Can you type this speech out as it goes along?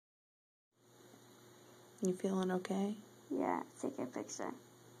You feeling okay? Yeah, take a picture.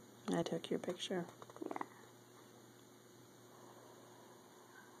 I took your picture. Yeah.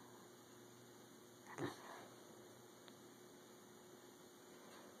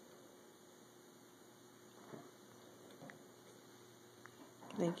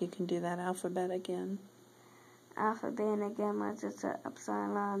 Think you can do that alphabet again? Alpha, beta, gamma, delta,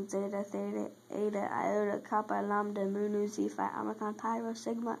 epsilon, zeta, theta, eta, iota, kappa, lambda, mu, nu, xi, phi, omicron, pi, rho,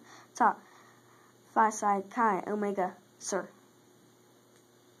 sigma, tau, phi, psi, chi, omega, sir.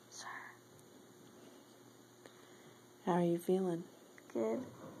 Sir. How are you feeling? Good.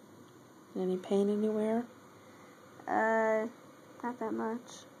 Any pain anywhere? Not that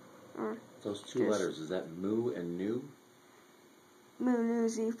much. Those two letters, is that mu and nu? Mu, nu,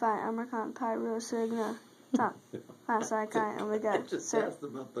 xi, phi, omicron, pi, rho, sigma, tau, phi, psi, chi, omega, I just sir. asked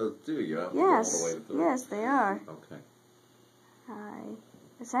about those two. You have to Yes, go all the way to three. yes, they are. Okay. Hi.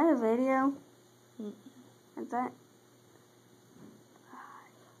 Is that a video? Is that?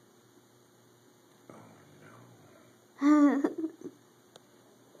 Oh no.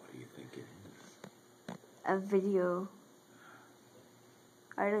 What do you think it is? A video.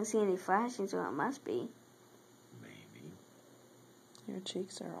 I don't see any flashing, so it must be. Maybe. Your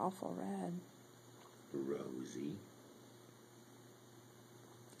cheeks are awful red. Rosie.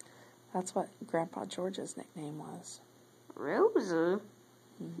 That's what Grandpa George's nickname was. Rosa?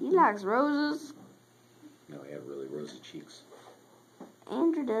 He likes roses. No, I have really rosy cheeks.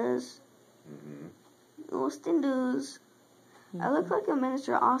 Andrew does. Austin does. I look like a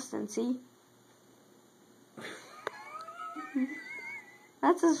miniature Austin, see?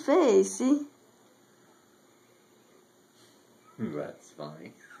 That's his face, see? That's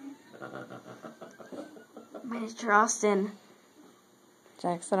funny. Miniature Austin.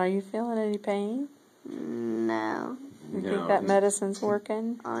 Jackson, are you feeling any pain? No. You think that medicine's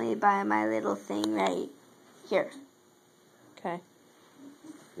working? Only by my little thing right here. Okay.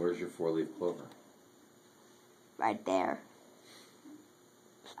 Where's your 4-leaf clover? Right there.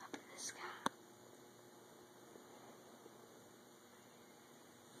 Up in the sky.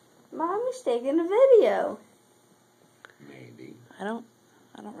 Mommy's taking a video. Maybe. I don't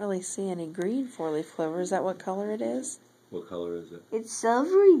really see any green 4-leaf clover. Is that what color it is? What color is it? It's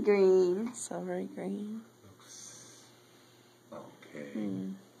silvery green. Silvery green. Okay.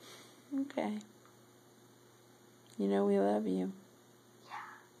 Okay. You know we love you. Yeah.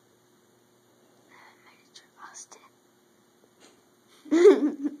 Miniature Austin.